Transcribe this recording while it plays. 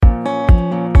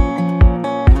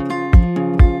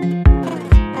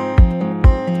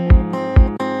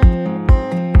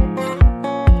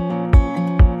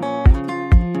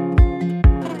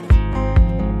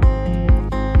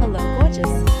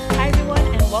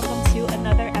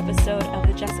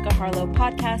Harlow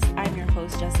podcast. I'm your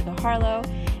host, Jessica Harlow,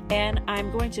 and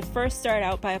I'm going to first start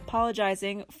out by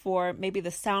apologizing for maybe the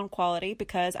sound quality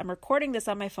because I'm recording this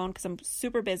on my phone because I'm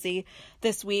super busy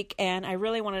this week, and I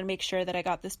really wanted to make sure that I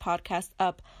got this podcast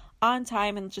up on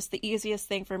time, and just the easiest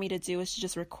thing for me to do is to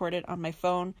just record it on my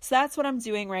phone. So that's what I'm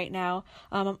doing right now.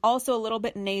 I'm also a little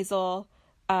bit nasal.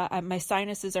 My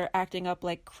sinuses are acting up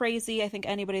like crazy. I think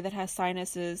anybody that has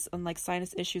sinuses and like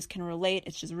sinus issues can relate.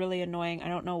 It's just really annoying. I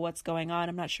don't know what's going on.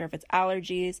 I'm not sure if it's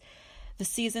allergies. The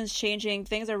season's changing.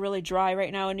 Things are really dry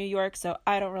right now in New York, so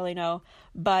I don't really know.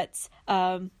 But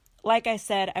like I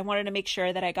said, I wanted to make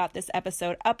sure that I got this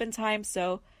episode up in time.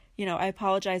 So, I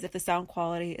apologize if the sound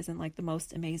quality isn't like the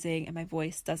most amazing and my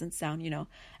voice doesn't sound,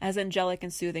 as angelic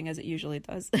and soothing as it usually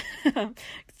does.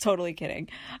 Totally kidding.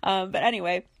 But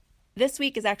anyway, this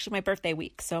week is actually my birthday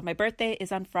week. So my birthday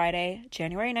is on Friday,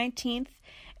 January 19th,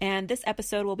 and this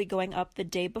episode will be going up the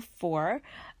day before.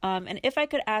 And if I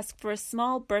could ask for a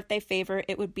small birthday favor,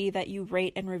 it would be that you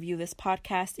rate and review this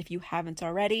podcast if you haven't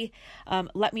already.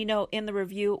 Let me know in the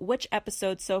review which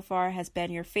episode so far has been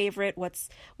your favorite. What's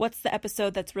the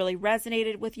episode that's really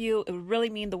resonated with you? It would really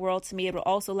mean the world to me. It will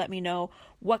also let me know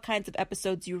what kinds of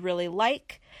episodes you really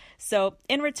like. So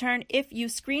in return, if you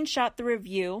screenshot the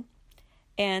review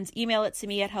and email it to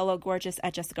me at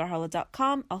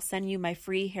hellogorgeous@jessicaharlow.com. I'll send you my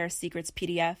free Hair Secrets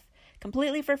PDF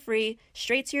completely for free,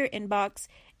 straight to your inbox.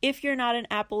 If you're not an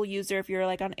Apple user, if you're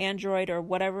like on Android or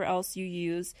whatever else you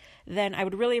use, then I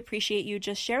would really appreciate you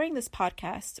just sharing this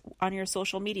podcast on your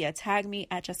social media. Tag me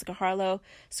at Jessica Harlow,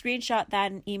 screenshot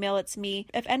that and email it to me.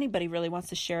 If anybody really wants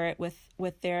to share it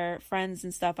with their friends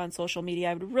and stuff on social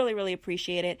media, I would really, really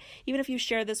appreciate it. Even if you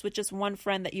share this with just one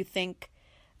friend that you think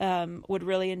would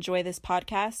really enjoy this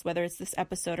podcast, whether it's this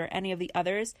episode or any of the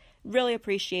others, really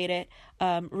appreciate it.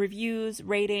 Reviews,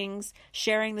 ratings,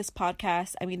 sharing this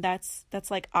podcast. I mean, that's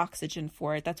like oxygen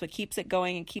for it. That's what keeps it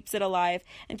going and keeps it alive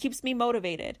and keeps me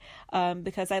motivated,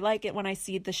 because I like it when I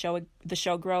see the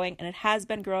show growing, and it has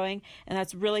been growing, and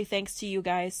that's really thanks to you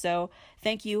guys. So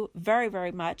thank you very,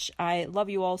 very much. I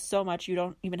love you all so much. You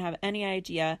don't even have any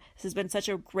idea. This has been such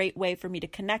a great way for me to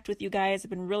connect with you guys. I've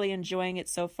been really enjoying it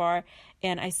so far,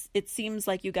 and it seems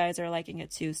like you guys are liking it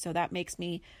too. So that makes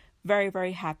me very,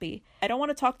 very happy. I don't want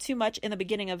to talk too much in the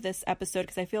beginning of this episode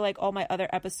because I feel like all my other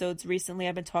episodes recently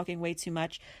I've been talking way too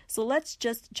much. So let's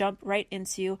just jump right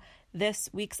into this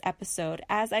week's episode.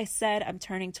 As I said, I'm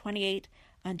turning 28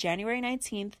 on January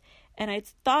 19th, and I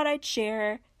thought I'd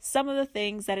share some of the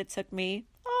things that it took me,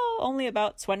 only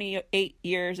about 28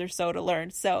 years or so to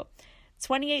learn. So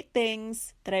 28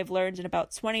 things that I've learned in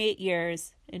about 28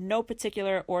 years in no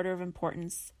particular order of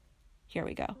importance. Here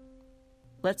we go.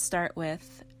 Let's start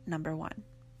with number 1.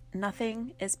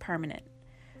 Nothing is permanent.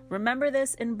 Remember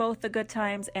this in both the good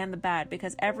times and the bad,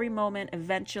 because every moment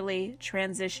eventually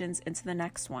transitions into the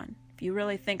next one. If you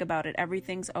really think about it,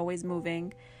 everything's always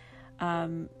moving,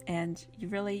 and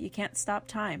you can't stop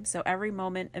time. So every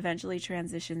moment eventually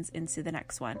transitions into the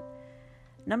next one.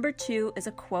 Number 2 is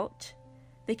a quote.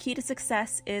 The key to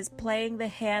success is playing the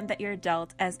hand that you're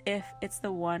dealt as if it's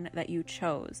the one that you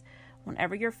chose.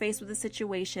 Whenever you're faced with a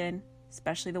situation,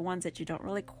 especially the ones that you don't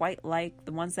really quite like,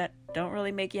 the ones that don't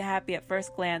really make you happy at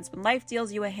first glance, when life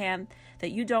deals you a hand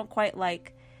that you don't quite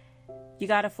like, you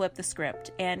got to flip the script.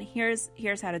 And here's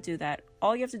how to do that.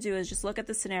 All you have to do is just look at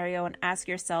the scenario and ask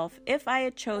yourself, if I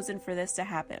had chosen for this to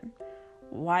happen,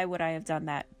 why would I have done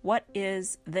that? What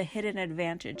is the hidden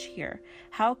advantage here?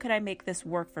 How could I make this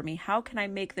work for me? How can I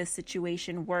make this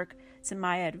situation work to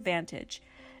my advantage?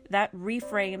 That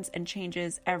reframes and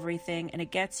changes everything, and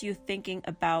it gets you thinking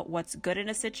about what's good in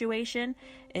a situation.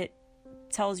 It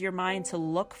tells your mind to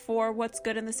look for what's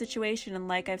good in the situation, and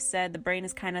like I've said, the brain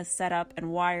is kind of set up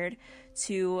and wired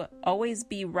to always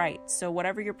be right. So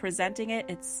whatever you're presenting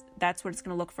that's what it's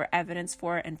going to look for evidence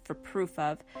for and for proof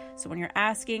of. So when you're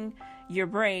asking your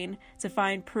brain to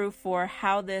find proof for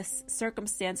how this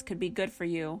circumstance could be good for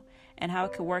you and how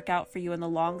it could work out for you in the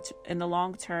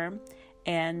long term,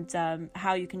 and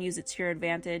how you can use it to your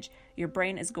advantage, your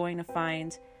brain is going to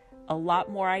find a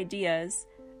lot more ideas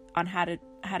on how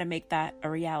to make that a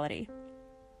reality.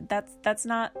 That's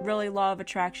not really law of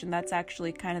attraction. That's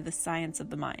actually kind of the science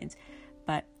of the mind.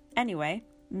 But anyway,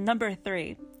 number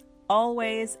 3,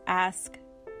 always ask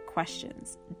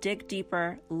questions. Dig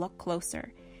deeper, look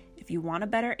closer. If you want a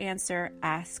better answer,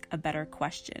 ask a better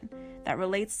question. That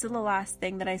relates to the last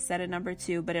thing that I said in number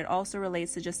 2, but it also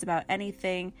relates to just about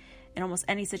anything in almost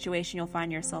any situation you'll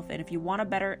find yourself in. If you want a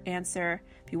better answer,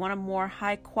 if you want a more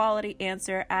high quality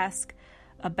answer, ask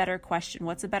a better question.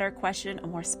 What's a better question? A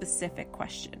more specific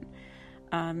question.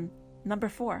 Number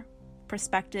 4,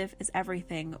 perspective is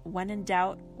everything. When in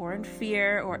doubt or in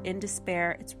fear or in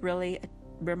despair, it's really a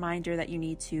reminder that you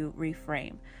need to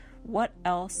reframe. What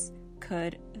else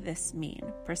could this mean?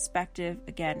 Perspective,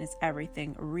 again, is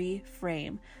everything.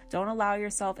 Reframe. Don't allow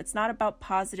yourself, it's not about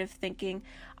positive thinking.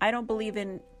 I don't believe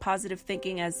in positive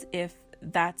thinking as if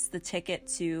that's the ticket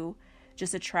to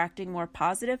just attracting more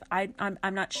positive. I'm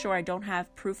not sure. I don't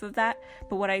have proof of that.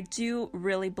 But what I do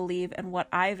really believe and what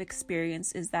I've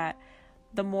experienced is that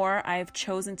the more I've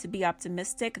chosen to be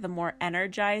optimistic, the more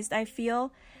energized I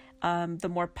feel, the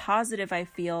more positive I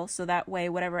feel. So that way,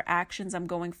 whatever actions I'm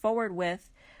going forward with,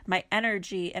 my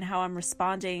energy and how I'm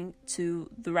responding to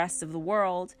the rest of the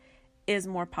world is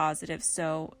more positive.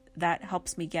 So that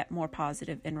helps me get more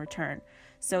positive in return.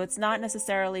 So it's not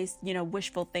necessarily,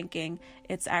 wishful thinking.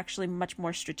 It's actually much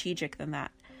more strategic than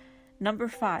that. Number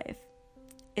 5,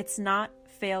 it's not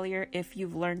failure if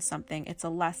you've learned something. It's a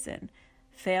lesson.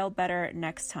 Fail better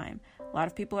next time. A lot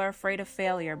of people are afraid of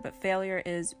failure, but failure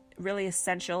is really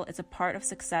essential. It's a part of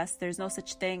success. There's no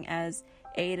such thing as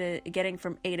getting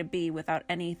from A to B without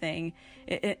anything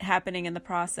happening in the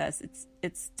process.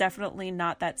 It's definitely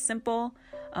not that simple.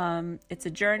 It's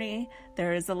a journey.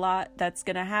 There is a lot that's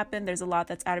going to happen. There's a lot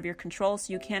that's out of your control,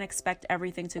 so you can't expect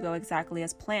everything to go exactly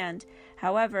as planned.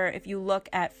 However, if you look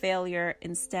at failure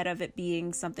instead of it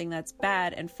being something that's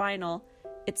bad and final,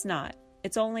 it's not.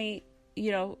 It's only,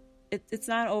 it's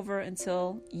not over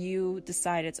until you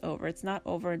decide it's over. It's not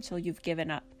over until you've given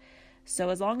up. So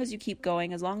as long as you keep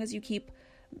going, as long as you keep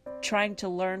trying to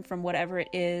learn from whatever it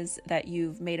is that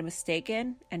you've made a mistake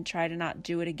in and try to not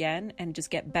do it again and just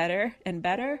get better and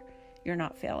better, you're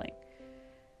not failing.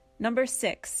 Number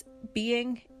 6,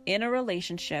 being in a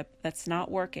relationship that's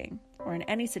not working or in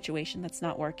any situation that's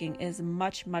not working is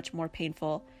much, much more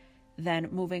painful than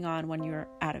moving on when you're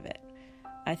out of it.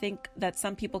 I think that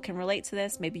some people can relate to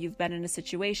this. Maybe you've been in a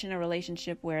situation, a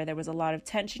relationship where there was a lot of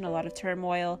tension, a lot of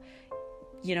turmoil,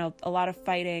 a lot of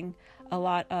fighting, a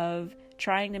lot of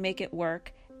trying to make it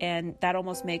work. And that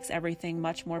almost makes everything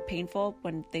much more painful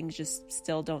when things just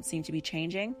still don't seem to be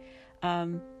changing.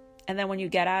 And then when you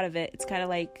get out of it, it's kind of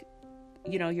like,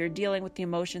 you're dealing with the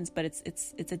emotions, but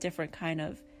it's a different kind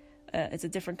of,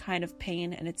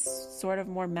 pain, and it's sort of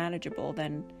more manageable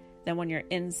than when you're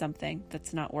in something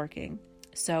that's not working.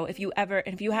 So if you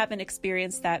haven't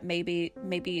experienced that, maybe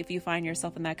if you find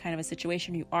yourself in that kind of a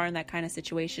situation, you are in that kind of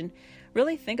situation,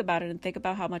 really think about it and think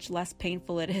about how much less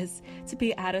painful it is to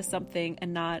be out of something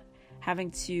and not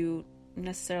having to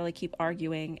necessarily keep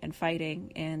arguing and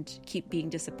fighting and keep being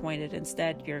disappointed.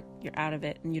 Instead, you're out of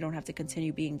it and you don't have to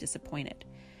continue being disappointed.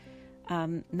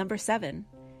 Number 7,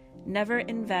 never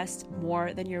invest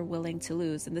more than you're willing to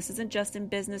lose. And this isn't just in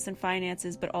business and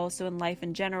finances, but also in life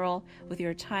in general, with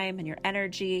your time and your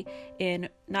energy, in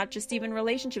not just even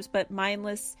relationships, but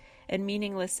mindless and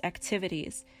meaningless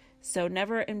activities. So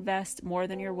never invest more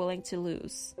than you're willing to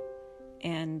lose.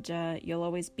 And you'll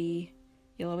always be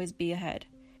ahead.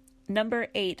 Number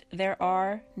 8, there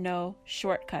are no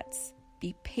shortcuts.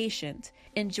 Be patient.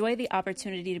 Enjoy the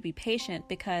opportunity to be patient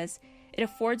because it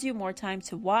affords you more time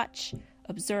to watch,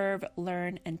 observe,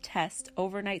 learn, and test.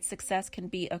 Overnight success can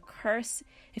be a curse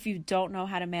if you don't know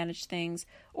how to manage things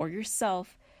or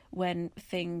yourself when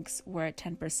things were at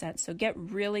 10%. So get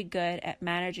really good at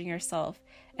managing yourself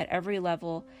at every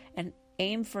level and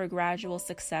aim for a gradual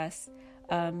success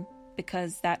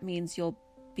because that means you'll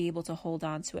be able to hold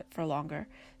on to it for longer.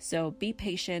 So be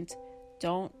patient.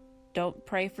 Don't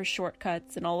pray for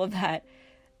shortcuts and all of that.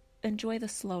 Enjoy the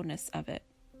slowness of it.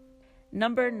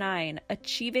 Number 9,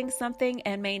 achieving something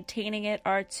and maintaining it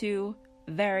are two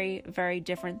very, very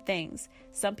different things.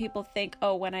 Some people think,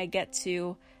 when I get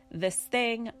to this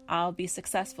thing, I'll be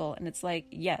successful. And it's like,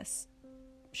 yes,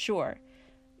 sure.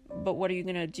 But what are you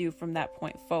going to do from that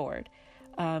point forward?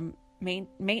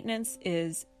 Maintenance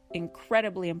is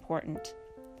incredibly important.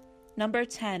 Number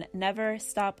 10, never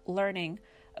stop learning.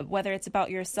 Whether it's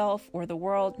about yourself or the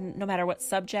world, no matter what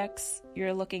subjects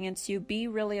you're looking into, be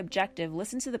really objective.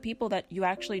 Listen to the people that you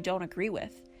actually don't agree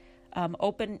with.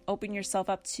 Open yourself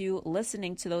up to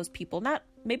listening to those people.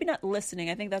 Maybe not listening,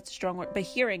 I think that's a strong word, but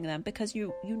hearing them, because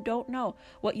you don't know.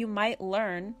 What you might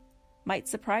learn might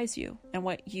surprise you, and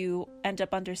what you end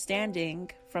up understanding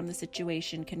from the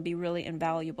situation can be really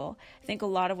invaluable. I think a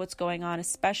lot of what's going on,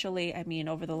 especially,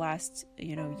 over the last,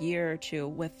 year or two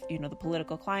with, the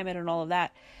political climate and all of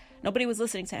that, nobody was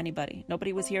listening to anybody.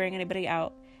 Nobody was hearing anybody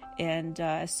out. And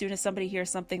as soon as somebody hears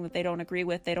something that they don't agree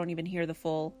with, they don't even hear the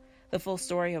full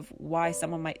story of why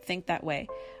someone might think that way.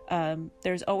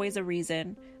 There's always a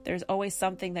reason. There's always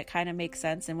something that kind of makes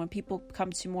sense. And when people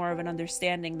come to more of an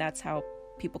understanding, that's how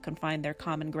people can find their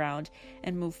common ground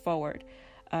and move forward.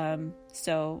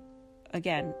 So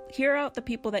again, hear out the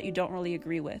people that you don't really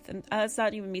agree with. And that's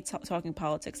not even me talking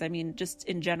politics. I mean, just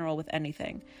in general with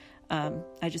anything.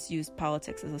 I just use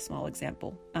politics as a small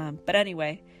example. But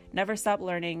anyway, never stop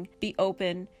learning. Be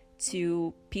open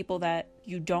to people that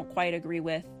you don't quite agree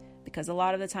with, because a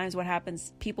lot of the times what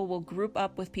happens, people will group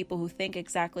up with people who think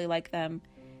exactly like them.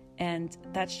 And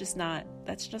that's just not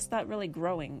really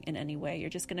growing in any way.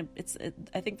 You're just going to,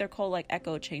 I think they're called like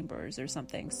echo chambers or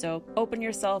something. So open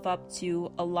yourself up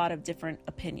to a lot of different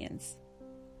opinions.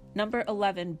 Number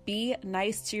 11, be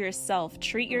nice to yourself.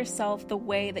 Treat yourself the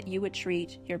way that you would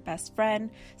treat your best friend,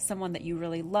 someone that you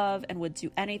really love and would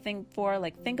do anything for.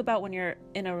 Like, think about when you're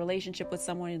in a relationship with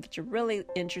someone that you're really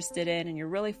interested in and you're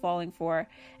really falling for,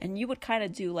 and you would kind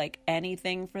of do like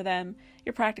anything for them.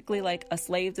 You're practically like a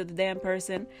slave to the damn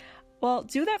person. Well,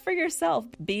 do that for yourself.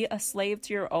 Be a slave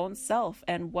to your own self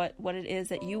and what it is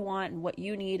that you want and what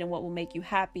you need and what will make you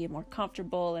happy and more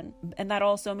comfortable. And that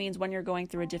also means when you're going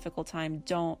through a difficult time,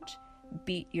 don't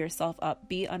beat yourself up.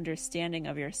 Be understanding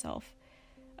of yourself.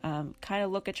 Kind of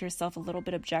look at yourself a little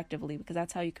bit objectively, because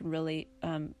that's how you can really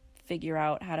figure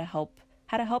out how to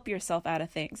help yourself out of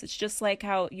things. It's just like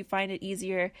how you find it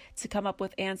easier to come up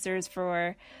with answers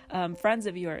for friends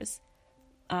of yours.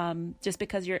 Just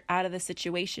because you're out of the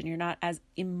situation, you're not as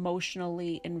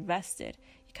emotionally invested.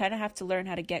 You kind of have to learn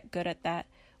how to get good at that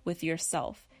with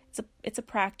yourself. It's a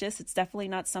practice. It's definitely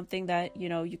not something that,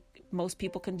 most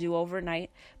people can do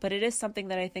overnight, but it is something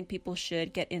that I think people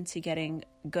should get into getting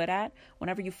good at.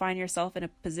 Whenever you find yourself in a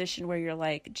position where you're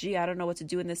like, gee, I don't know what to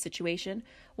do in this situation.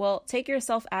 Well, take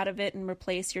yourself out of it and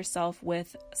replace yourself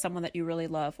with someone that you really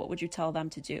love. What would you tell them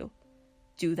to do?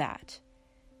 Do that.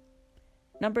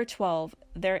 Number 12,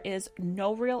 there is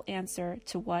no real answer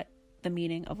to what the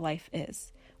meaning of life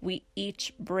is. We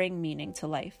each bring meaning to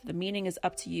life. The meaning is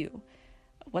up to you.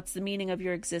 What's the meaning of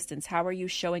your existence? How are you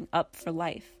showing up for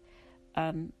life?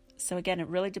 So again, it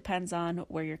really depends on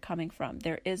where you're coming from.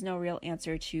 There is no real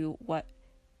answer to what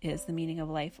is the meaning of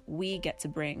life. We get to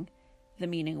bring the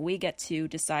meaning. We get to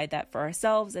decide that for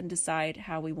ourselves and decide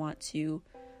how we want to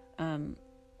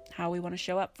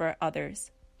show up for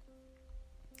others.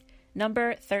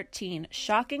 Number 13,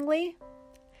 shockingly,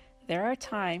 there are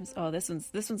times, this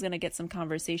one's going to get some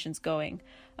conversations going.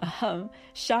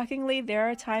 Shockingly, there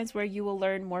are times where you will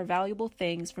learn more valuable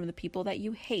things from the people that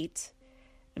you hate.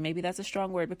 And maybe that's a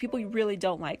strong word, but people you really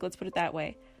don't like. Let's put it that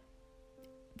way.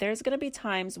 There's going to be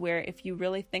times where if you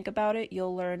really think about it,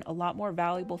 you'll learn a lot more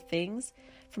valuable things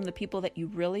from the people that you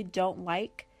really don't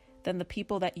like than the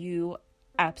people that you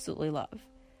absolutely love.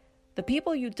 The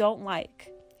people you don't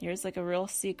like, here's like a real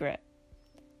secret.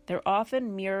 They're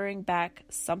often mirroring back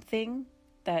something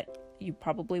that you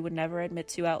probably would never admit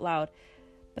to out loud,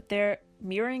 but they're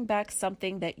mirroring back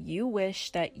something that you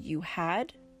wish that you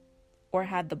had or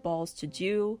had the balls to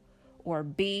do or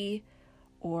be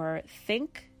or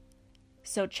think.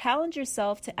 So challenge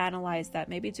yourself to analyze that.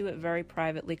 Maybe do it very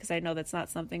privately, because I know that's not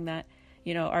something that,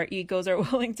 our egos are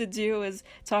willing to do, is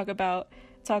talk about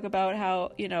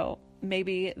how,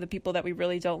 maybe the people that we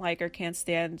really don't like or can't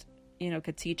stand,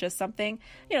 could teach us something.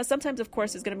 Sometimes, of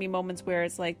course, there's going to be moments where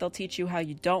it's like they'll teach you how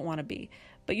you don't want to be,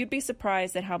 but you'd be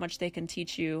surprised at how much they can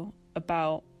teach you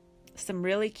about some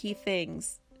really key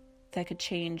things that could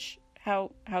change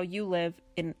how you live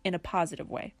in a positive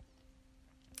way.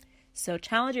 So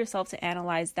challenge yourself to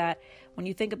analyze that. When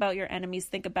you think about your enemies,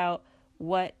 think about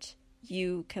what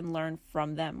you can learn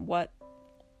from them, what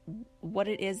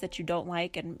it is that you don't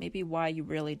like, and maybe why you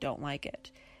really don't like it.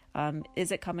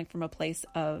 Is it coming from a place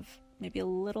of maybe a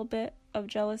little bit of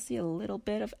jealousy, a little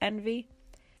bit of envy?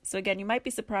 So again, you might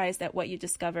be surprised at what you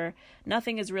discover.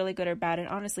 Nothing is really good or bad. It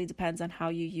honestly depends on how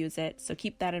you use it. So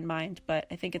keep that in mind. But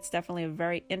I think it's definitely a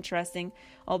very interesting,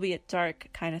 albeit dark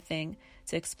kind of thing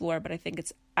to explore. But I think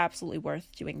it's absolutely worth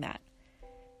doing that.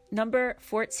 Number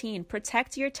 14,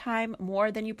 protect your time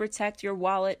more than you protect your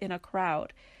wallet in a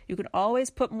crowd. You can always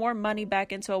put more money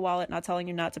back into a wallet. Not telling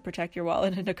you not to protect your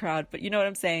wallet in a crowd, but you know what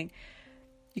I'm saying.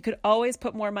 You could always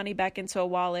put more money back into a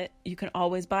wallet. You can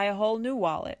always buy a whole new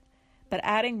wallet. But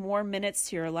adding more minutes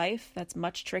to your life, that's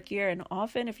much trickier. And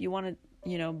often if you want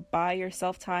to, buy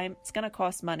yourself time, it's going to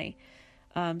cost money.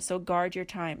 So guard your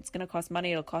time. It's going to cost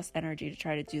money. It'll cost energy to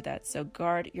try to do that. So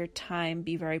guard your time.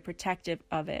 Be very protective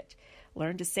of it.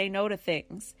 Learn to say no to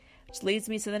things, which leads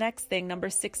me to the next thing. Number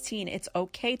 16, it's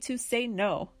okay to say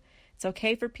no. It's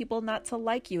okay for people not to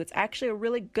like you. It's actually a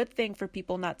really good thing for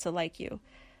people not to like you.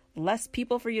 Less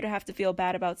people for you to have to feel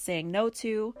bad about saying no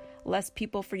to, less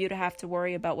people for you to have to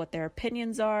worry about what their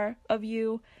opinions are of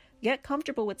you. Get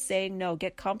comfortable with saying no.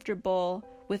 Get comfortable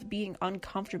with being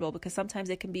uncomfortable, because sometimes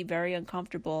it can be very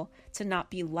uncomfortable to not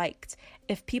be liked.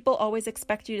 If people always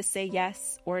expect you to say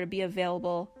yes or to be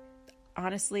available,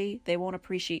 honestly, they won't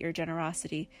appreciate your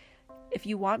generosity. If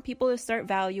you want people to start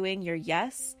valuing your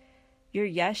yes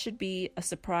should be a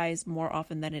surprise more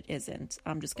often than it isn't.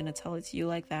 I'm just going to tell it to you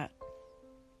like that.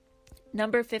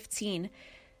 Number 15,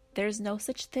 there's no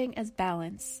such thing as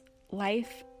balance.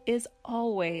 Life is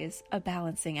always a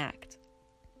balancing act.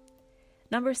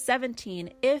 Number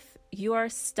 17, if you are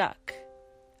stuck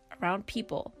around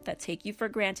people that take you for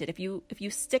granted, if you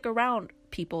stick around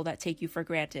people that take you for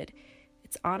granted,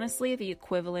 it's honestly the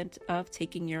equivalent of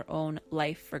taking your own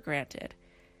life for granted.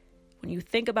 When you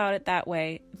think about it that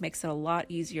way, it makes it a lot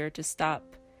easier to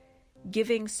stop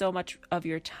giving so much of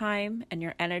your time and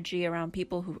your energy around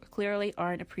people who clearly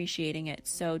aren't appreciating it.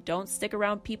 So don't stick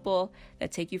around people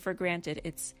that take you for granted.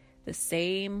 It's the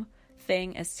same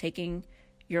thing as taking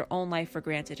your own life for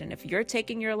granted. And if you're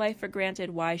taking your life for granted,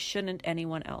 why shouldn't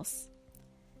anyone else?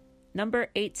 Number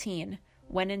 18,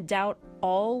 when in doubt,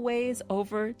 always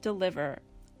over-deliver.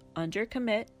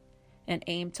 Undercommit and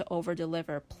aim to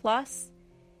over-deliver. Plus,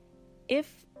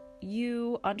 if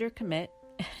you undercommit,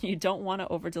 you don't want to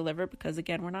over-deliver, because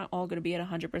again, we're not all going to be at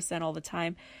 100% all the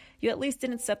time. You at least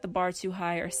didn't set the bar too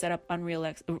high or set up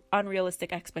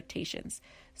unrealistic expectations.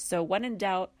 So when in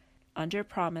doubt,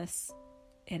 under-promise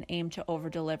and aim to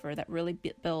over-deliver. That really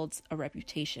builds a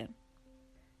reputation.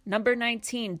 Number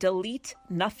 19, delete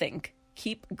nothing.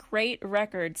 Keep great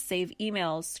records, save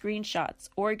emails, screenshots,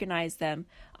 organize them.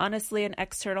 Honestly, an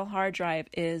external hard drive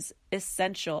is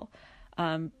essential.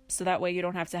 So that way you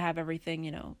don't have to have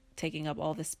everything, taking up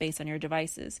all the space on your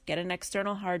devices. Get an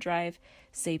external hard drive,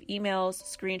 save emails,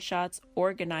 screenshots,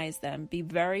 organize them. Be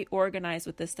very organized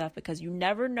with this stuff, because you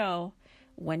never know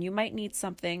when you might need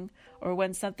something, or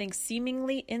when something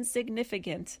seemingly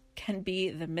insignificant can be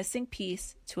the missing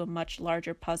piece to a much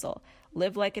larger puzzle.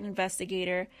 Live like an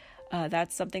investigator.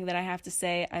 That's something that I have to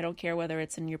say. I don't care whether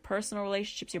it's in your personal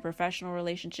relationships, your professional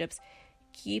relationships.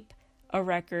 Keep a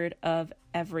record of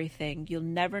everything. You'll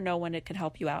never know when it could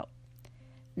help you out.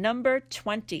 Number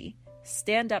 20,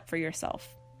 stand up for yourself.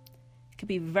 It can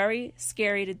be very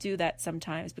scary to do that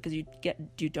sometimes, because you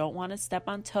don't want to step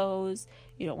on toes.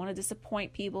 You don't want to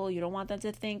disappoint people. You don't want them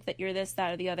to think that you're this,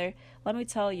 that, or the other. Let me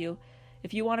tell you,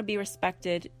 if you want to be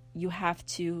respected, you have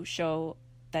to show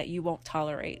that you won't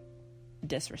tolerate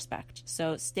disrespect.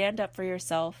 So stand up for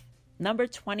yourself. Number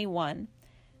 21,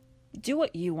 do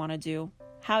what you want to do,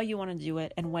 how you want to do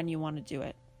it, and when you want to do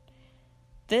it.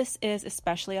 This is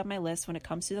especially on my list when it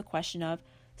comes to the question of,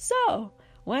 so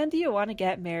when do you want to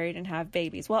get married and have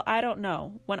babies? Well, I don't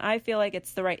know. When I feel like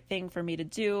it's the right thing for me to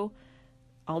do,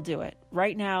 I'll do it.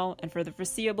 Right now and for the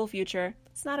foreseeable future,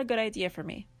 it's not a good idea for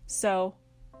me. So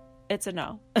it's a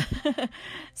no.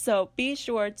 So be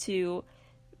sure to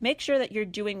make sure that you're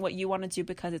doing what you want to do,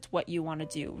 because it's what you want to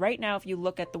do. Right now, if you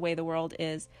look at the way the world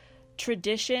is,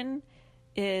 tradition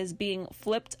is being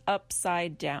flipped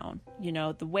upside down.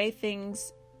 The way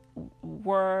things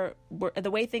were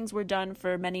done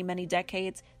for many, many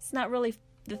decades, it's not really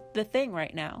the thing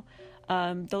right now.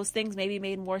 Those things maybe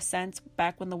made more sense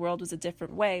back when the world was a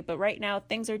different way, but right now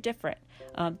things are different.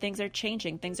 Things are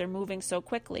changing. Things are moving so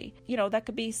quickly. That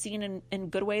could be seen in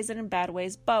good ways and in bad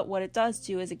ways, but what it does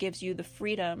do is it gives you the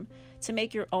freedom to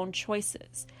make your own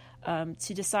choices,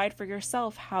 to decide for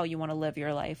yourself how you want to live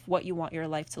your life, what you want your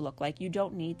life to look like. You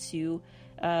don't need to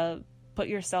put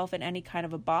yourself in any kind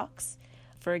of a box.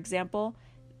 For example,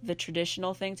 the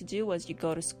traditional thing to do was you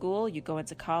go to school, you go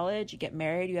into college, you get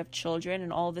married, you have children,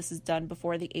 and all this is done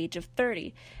before the age of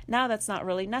 30. Now that's not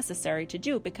really necessary to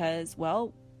do, because,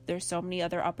 well, there's so many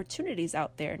other opportunities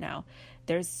out there now.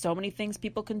 There's so many things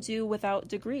people can do without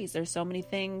degrees. There's so many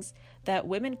things that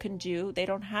women can do. They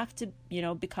don't have to,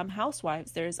 become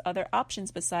housewives. There's other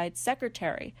options besides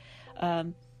secretary.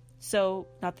 So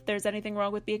not that there's anything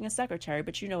wrong with being a secretary,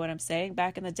 but you know what I'm saying.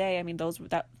 Back in the day,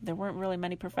 there weren't really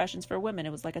many professions for women.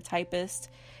 It was like a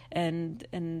typist,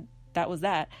 and that was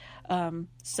that.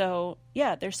 So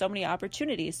yeah, there's so many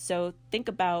opportunities. So think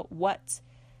about what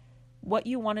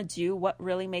you want to do, what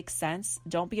really makes sense.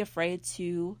 Don't be afraid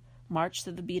to march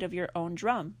to the beat of your own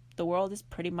drum. The world is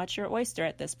pretty much your oyster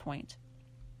at this point.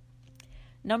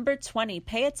 Number 20,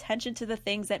 pay attention to the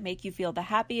things that make you feel the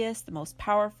happiest, the most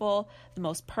powerful, the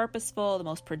most purposeful, the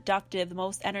most productive, the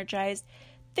most energized.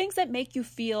 Things that make you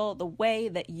feel the way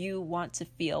that you want to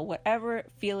feel, whatever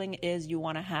feeling it is you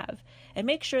want to have. And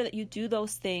make sure that you do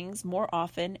those things more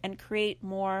often and create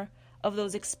more of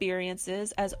those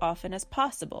experiences as often as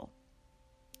possible.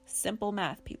 Simple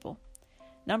math, people.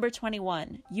 Number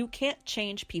 21, you can't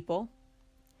change people.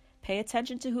 Pay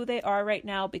attention to who they are right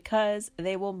now because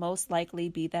they will most likely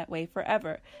be that way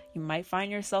forever. You might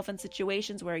find yourself in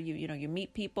situations where you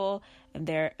meet people and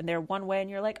they're one way and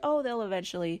you're like, oh, they'll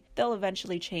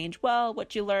eventually change. Well,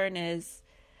 what you learn is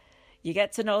you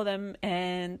get to know them,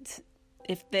 and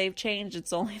if they've changed,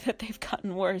 it's only that they've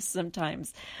gotten worse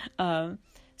sometimes.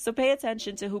 So pay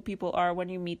attention to who people are when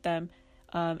you meet them,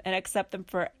 and accept them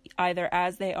for either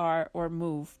as they are or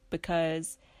move,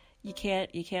 because you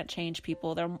can't change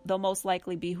people. They'll most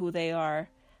likely be who they are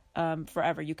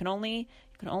forever. You can only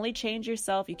change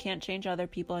yourself. You can't change other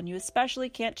people, and you especially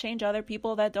can't change other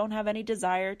people that don't have any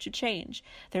desire to change.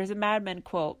 There's a Mad Men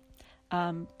quote.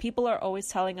 People are always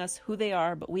telling us who they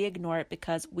are, but we ignore it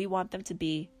because we want them to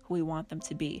be who we want them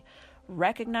to be.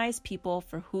 Recognize people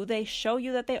for who they show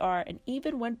you that they are, and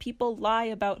even when people lie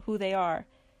about who they are,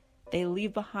 they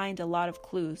leave behind a lot of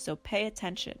clues, so pay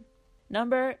attention.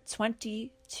 Number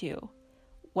 22.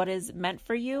 What is meant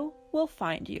for you will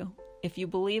find you. If you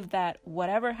believe that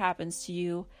whatever happens to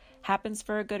you happens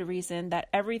for a good reason, that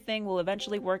everything will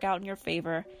eventually work out in your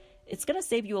favor, it's going to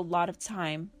save you a lot of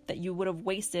time that you would have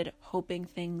wasted hoping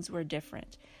things were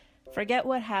different. Forget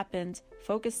what happened.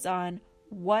 Focus on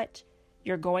what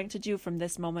you're going to do from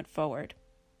this moment forward.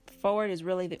 Forward is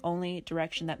really the only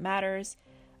direction that matters.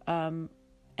 And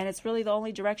it's really the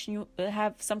only direction you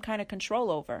have some kind of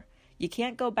control over. You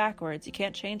can't go backwards. You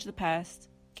can't change the past.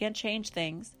 You can't change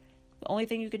things. The only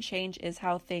thing you can change is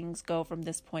how things go from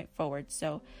this point forward.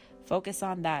 So focus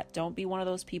on that. Don't be one of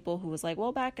those people who was like,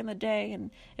 well, back in the day,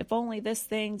 and if only this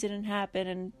thing didn't happen,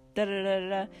 and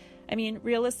da-da-da-da-da. I mean,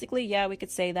 realistically, yeah, we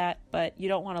could say that, but you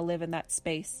don't want to live in that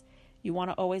space. You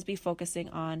want to always be focusing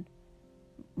on,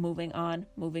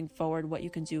 moving forward, what you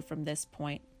can do from this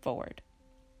point forward.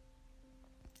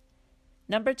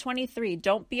 Number 23,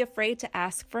 don't be afraid to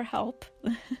ask for help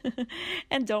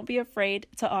and don't be afraid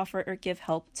to offer or give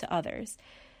help to others.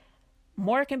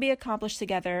 More can be accomplished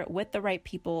together with the right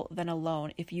people than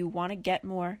alone. If you want to get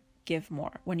more, give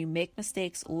more. When you make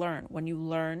mistakes, learn. When you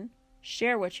learn,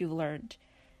 share what you've learned.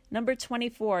 Number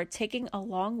 24, taking a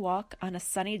long walk on a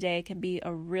sunny day can be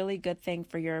a really good thing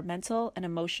for your mental and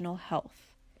emotional health.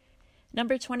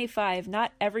 Number 25,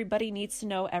 not everybody needs to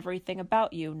know everything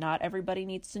about you. Not everybody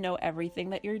needs to know everything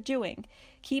that you're doing.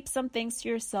 Keep some things to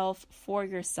yourself for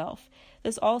yourself.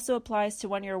 This also applies to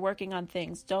when you're working on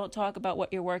things. Don't talk about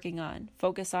what you're working on.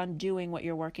 Focus on doing what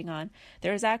you're working on.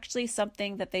 There's actually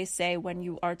something that they say when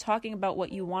you are talking about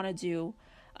what you want to do,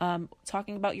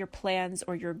 talking about your plans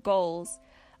or your goals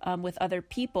with other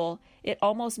people, it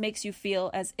almost makes you feel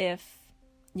as if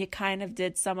you kind of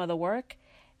did some of the work.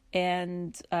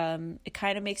 And it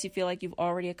kind of makes you feel like you've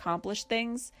already accomplished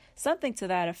things, something to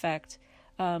that effect.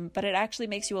 But it actually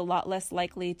makes you a lot less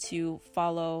likely to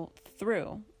follow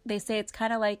through. They say it's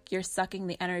kind of like you're sucking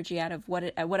the energy out of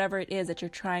whatever it is that you're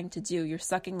trying to do. You're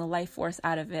sucking the life force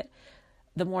out of it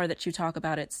the more that you talk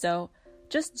about it. So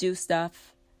just do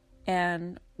stuff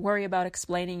and worry about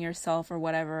explaining yourself or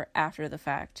whatever after the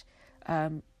fact.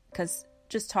 Because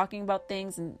just talking about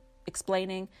things and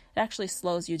explaining, it actually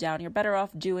slows you down. You're better off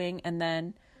doing and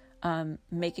then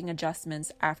making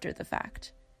adjustments after the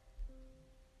fact.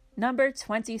 Number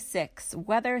 26,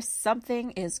 whether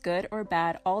something is good or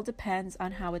bad all depends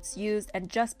on how it's used, and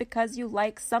just because you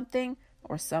like something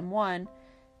or someone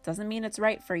doesn't mean it's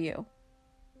right for you.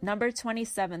 Number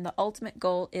 27, the ultimate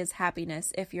goal is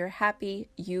happiness. If you're happy,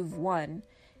 you've won.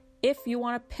 If you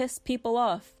want to piss people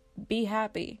off, be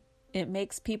happy. It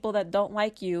makes people that don't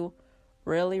like you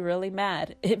really, really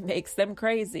mad. It makes them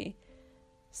crazy.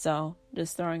 So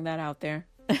just throwing that out there.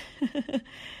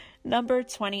 Number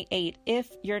 28,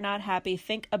 if you're not happy,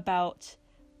 think about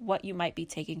what you might be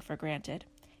taking for granted.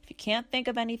 If you can't think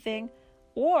of anything,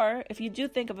 or if you do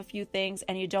think of a few things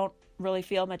and you don't really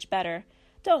feel much better,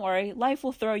 don't worry. Life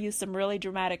will throw you some really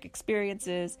dramatic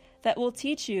experiences that will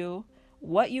teach you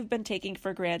what you've been taking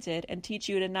for granted and teach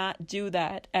you to not do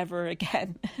that ever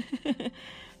again.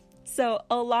 So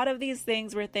a lot of these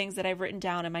things were things that I've written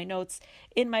down in my notes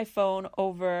in my phone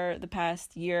over the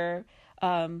past year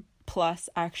plus,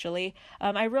 actually.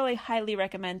 I really highly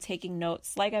recommend taking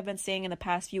notes. Like I've been saying in the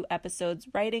past few episodes,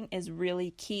 writing is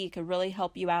really key. It could really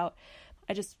help you out.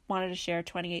 I just wanted to share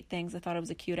 28 things. I thought it was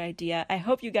a cute idea. I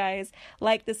hope you guys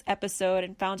liked this episode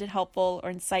and found it helpful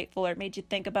or insightful or made you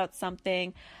think about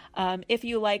something. If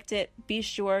you liked it, be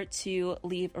sure to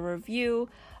leave a review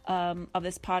of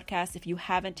this podcast. If you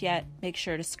haven't yet, make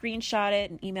sure to screenshot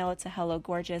it and email it to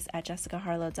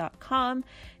hellogorgeous@jessicaharlow.com,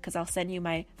 because I'll send you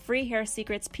my free hair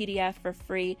secrets PDF for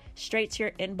free straight to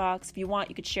your inbox. If you want,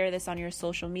 you could share this on your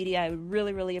social media. I would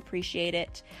really, really appreciate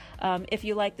it. If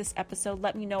you like this episode,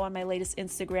 let me know on my latest this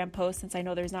Instagram post, since I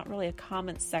know there's not really a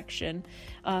comment section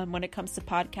when it comes to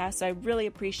podcasts. So I really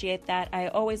appreciate that. I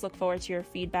always look forward to your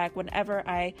feedback whenever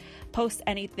I post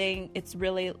anything. It's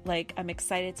really like I'm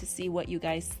excited to see what you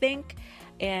guys think.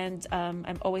 And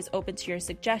I'm always open to your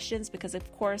suggestions because,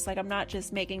 of course, like I'm not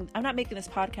making this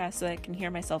podcast so that I can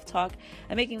hear myself talk.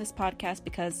 I'm making this podcast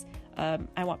because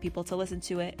I want people to listen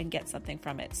to it and get something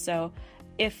from it. So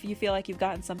if you feel like you've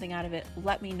gotten something out of it,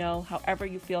 let me know however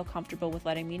you feel comfortable with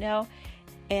letting me know.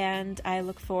 And I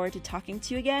look forward to talking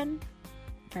to you again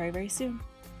very, very soon.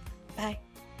 Bye.